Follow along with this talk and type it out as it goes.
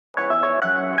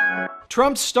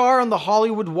Trump's star on the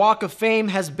Hollywood Walk of Fame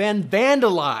has been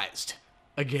vandalized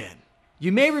again.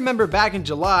 You may remember back in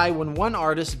July when one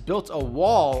artist built a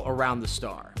wall around the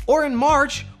star. Or in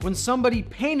March when somebody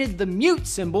painted the mute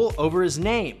symbol over his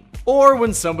name. Or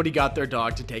when somebody got their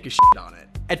dog to take a shit on it.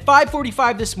 At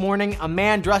 5:45 this morning, a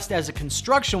man dressed as a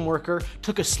construction worker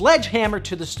took a sledgehammer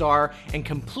to the star and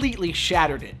completely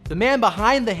shattered it. The man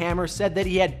behind the hammer said that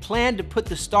he had planned to put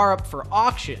the star up for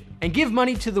auction and give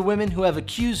money to the women who have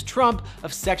accused Trump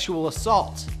of sexual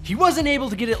assault. He wasn't able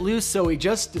to get it loose, so he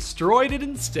just destroyed it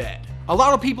instead. A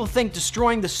lot of people think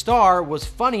destroying the star was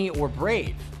funny or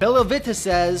brave. Bella Vita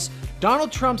says,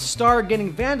 Donald Trump's star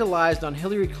getting vandalized on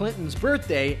Hillary Clinton's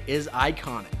birthday is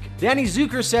iconic. Danny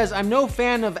Zucker says, I'm no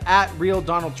fan of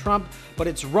 @RealDonaldTrump, but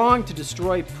it's wrong to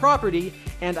destroy property,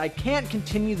 and I can't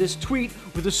continue this tweet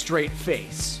with a straight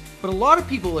face. But a lot of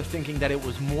people are thinking that it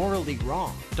was morally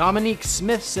wrong. Dominique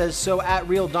Smith says, so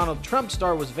 @RealDonaldTrump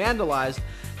star was vandalized.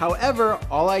 However,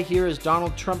 all I hear is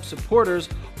Donald Trump supporters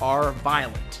are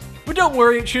violent. But don't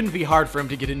worry, it shouldn't be hard for him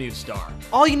to get a new star.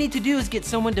 All you need to do is get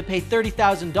someone to pay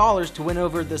 $30,000 to win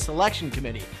over the selection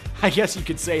committee. I guess you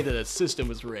could say that the system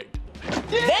was rigged.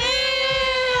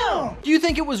 Damn! Do you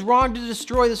think it was wrong to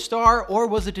destroy the star, or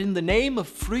was it in the name of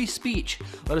free speech?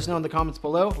 Let us know in the comments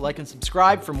below. Like and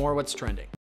subscribe for more What's Trending.